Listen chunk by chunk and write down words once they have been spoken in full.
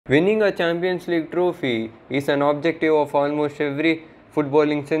Winning a Champions League trophy is an objective of almost every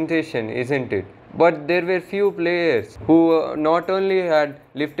footballing sensation, isn't it? But there were few players who not only had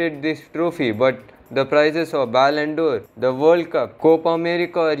lifted this trophy but the prizes of Ballon d'Or, the World Cup, Copa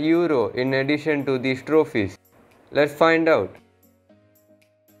America or Euro in addition to these trophies. Let's find out.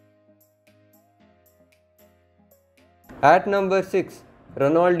 At number 6,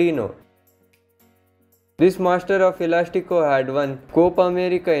 Ronaldinho. This master of Elastico had won Copa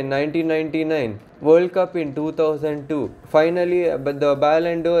America in 1999, World Cup in 2002, finally the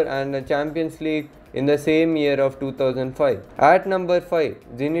Ballon d'Or and the Champions League in the same year of 2005. At number 5,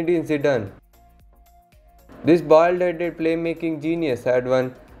 Zinedine Zidane. This bald-headed playmaking genius had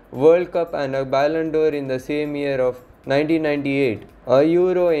won World Cup and a Ballon d'Or in the same year of 1998, a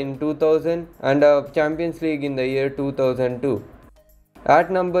Euro in 2000 and a Champions League in the year 2002. At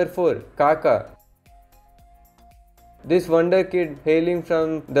number 4, Kaká. This wonder kid hailing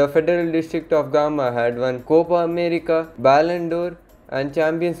from the Federal District of Gama had won Copa America, Ballon d'Or and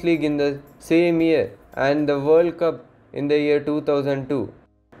Champions League in the same year and the World Cup in the year 2002.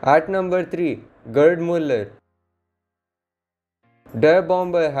 At number 3, Gerd Müller. Der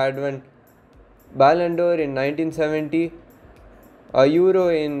Bomber had won Ballon d'Or in 1970, a Euro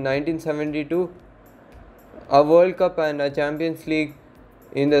in 1972, a World Cup and a Champions League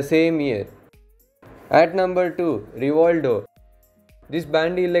in the same year. At number 2, Rivaldo. This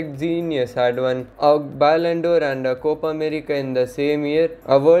bandy-legged genius had won a Ballon d'Or and a Copa America in the same year,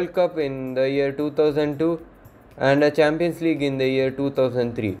 a World Cup in the year 2002 and a Champions League in the year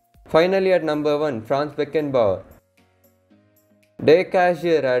 2003. Finally at number 1, Franz Beckenbauer. De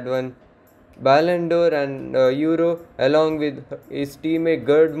Cashier had won Ballon d'Or and Euro along with his teammate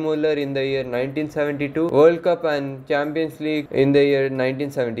Gerd Müller in the year 1972, World Cup and Champions League in the year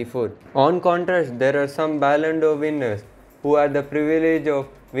 1974. On contrast, there are some Ballon d'Or winners who had the privilege of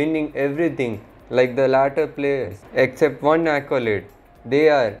winning everything like the latter players, except one accolade. They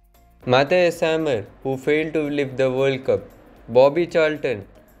are Matthias Sammer, who failed to lift the World Cup, Bobby Charlton,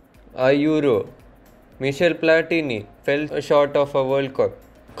 a Euro, Michel Platini fell short of a World Cup,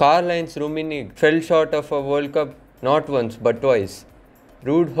 Karl-Heinz Rummenigge fell short of a World Cup not once but twice,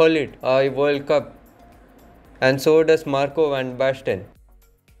 Ruud Gullit a World Cup, and so does Marco van Basten.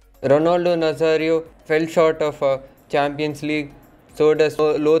 Ronaldo Nazario fell short of a Champions League, so does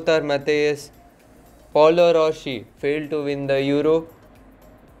Lothar Matthäus. Paulo Rossi failed to win the Euro.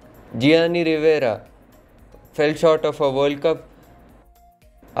 Gianni Rivera fell short of a World Cup.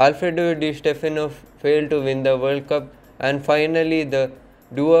 Alfredo Di Stefano failed to win the World Cup. And finally, the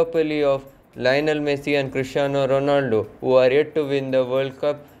duopoly of Lionel Messi and Cristiano Ronaldo, who are yet to win the World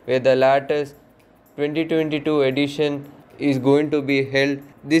Cup, where the latter's 2022 edition is going to be held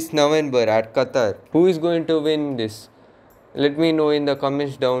this November at Qatar. Who is going to win this? Let me know in the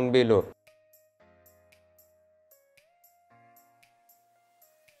comments down below.